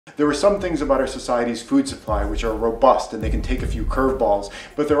There are some things about our society's food supply which are robust and they can take a few curveballs,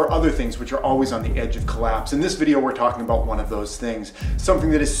 but there are other things which are always on the edge of collapse. In this video we're talking about one of those things, something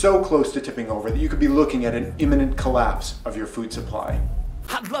that is so close to tipping over that you could be looking at an imminent collapse of your food supply.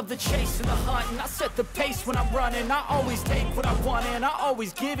 I love the chase and the hunt, and I set the pace when I'm running. I always take what I want and I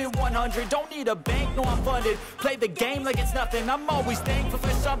always give it 100. Don't need a bank, no I'm funded. Play the game like it's nothing. I'm always thankful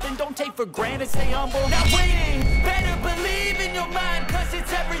for something. Don't take for granted, stay humble. Now waiting, better believe in your mind, cause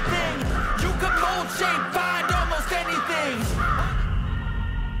it's everything. You can mold, shape, find almost anything.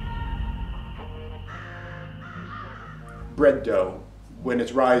 Bread dough, when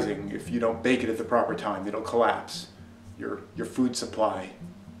it's rising, if you don't bake it at the proper time, it'll collapse. Your food supply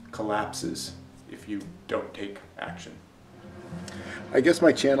collapses if you don't take action. I guess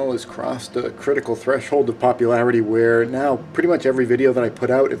my channel has crossed a critical threshold of popularity where now pretty much every video that I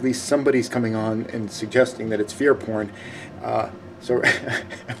put out, at least somebody's coming on and suggesting that it's fear porn. So I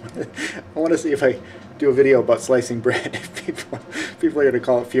want to see if I do a video about slicing bread. If people are going to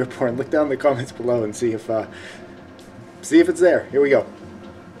call it fear porn, look down in the comments below and see if it's there. Here we go.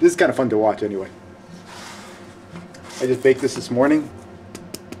 This is kind of fun to watch anyway. I just baked this morning.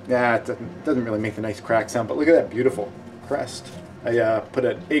 Yeah, it doesn't really make the nice crack sound, but look at that beautiful crust. I put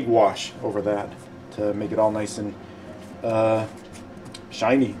an egg wash over that to make it all nice and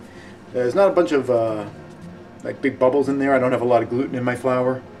shiny. There's not a bunch of like big bubbles in there. I don't have a lot of gluten in my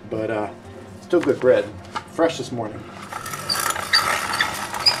flour, but still good bread. Fresh this morning.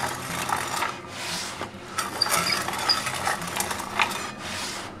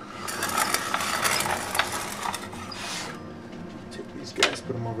 Guys,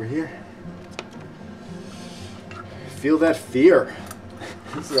 put them over here. Feel that fear.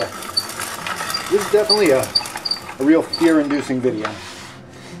 This is definitely a real fear-inducing video.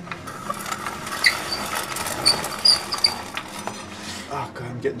 Oh god,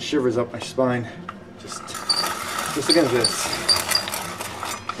 I'm getting shivers up my spine. Just looking at this.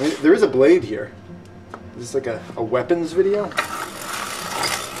 I mean, there is a blade here. Is this like a weapons video?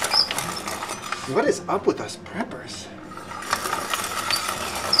 What is up with us preppers?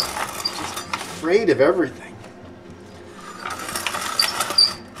 Afraid of everything.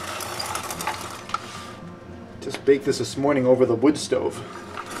 Just baked this morning over the wood stove.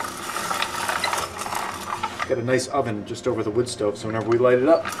 Got a nice oven just over the wood stove, so whenever we light it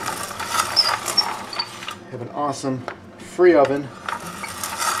up, have an awesome free oven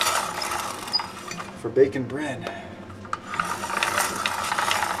for baking bread.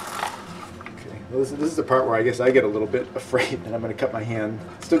 Okay, well, this is the part where I guess I get a little bit afraid that I'm going to cut my hand.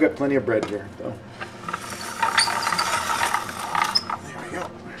 Still got plenty of bread here, though. There we go.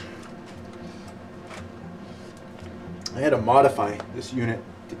 I had to modify this unit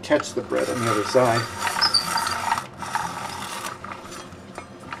to catch the bread on the other side.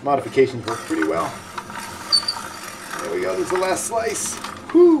 Modifications work pretty well. There we go, there's the last slice.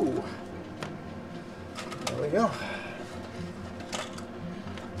 Whoo! There we go.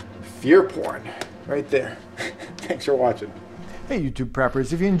 Fear porn, right there. Thanks for watching. Hey YouTube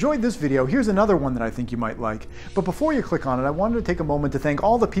preppers, if you enjoyed this video, here's another one that I think you might like. But before you click on it, I wanted to take a moment to thank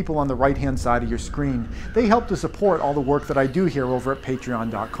all the people on the right-hand side of your screen. They help to support all the work that I do here over at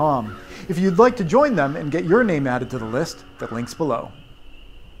patreon.com. If you'd like to join them and get your name added to the list, the link's below.